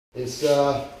It's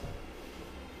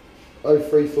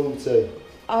 0340.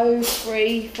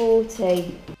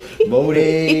 0340.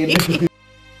 Morning.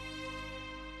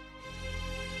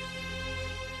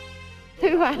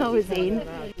 2 hours in,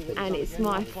 and it's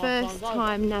my first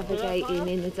time navigating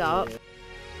in the dark.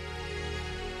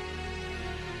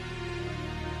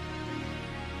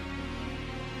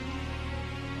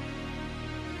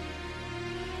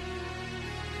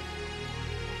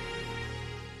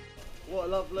 What a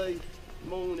lovely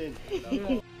morning.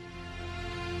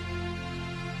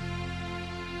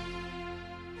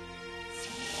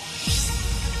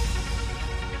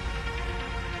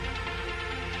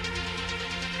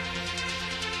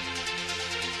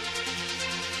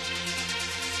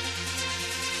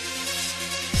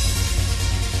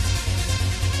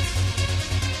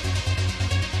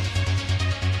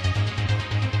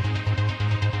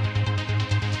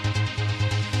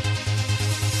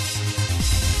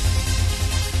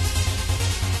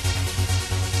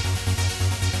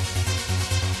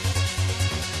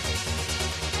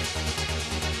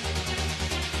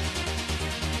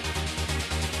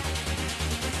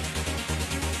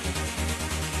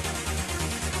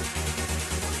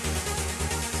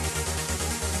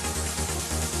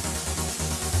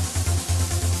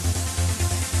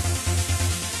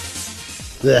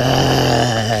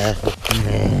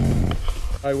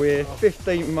 So we're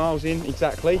 15 miles in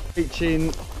exactly,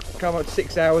 reaching come up to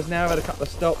 6 hours now. Had a couple of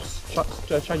stops,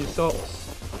 change of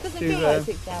socks. Doesn't feel like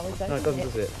 6 hours though. No, it doesn't,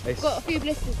 does it? It's got a few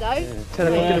blisters though. Yeah. 10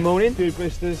 o'clock in the morning. A few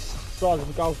blisters, size of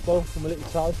a golf ball from a little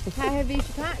toe. How heavy is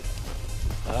your pack?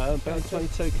 About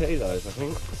 22 kilos, I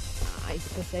think. Nice,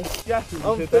 pussy. Yeah,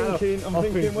 I'm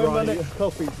thinking when my next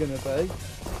coffee's going to be.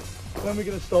 When we're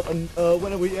going to stop, and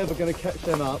when are we ever going to catch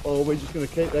them up, or are we just going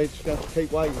to keep? They just going to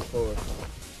keep waiting for us.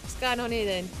 What's going on here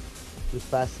then? Just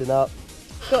fasten up.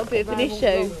 Got a bit of an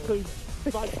issue.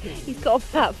 He's got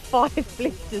about 5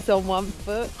 blisters on one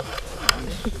foot.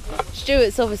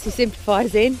 Stuart's obviously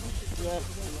sympathising. Yeah.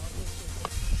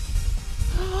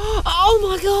 Oh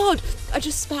my god! I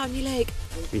just spat on your leg.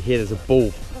 We hear there's a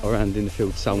ball around in the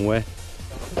field somewhere.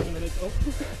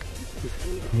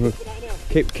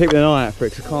 keep an eye out for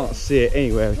it because I can't see it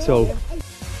anywhere at all.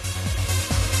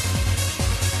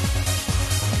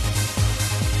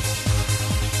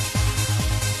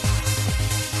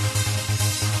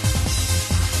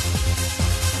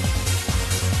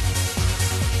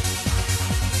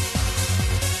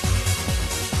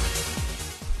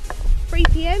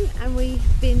 PM and we've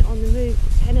been on the move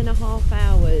for 10.5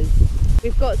 hours.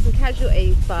 We've got some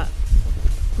casualties, but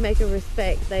mega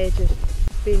respect, they're just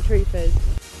being troopers.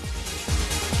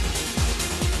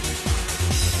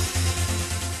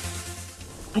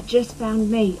 I just found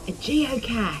me a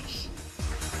geocache.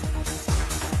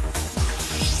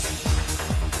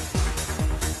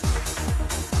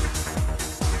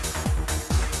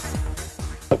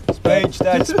 Speech,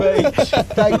 Dad, speech.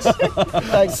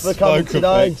 Thanks for coming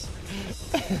today.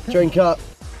 Drink up.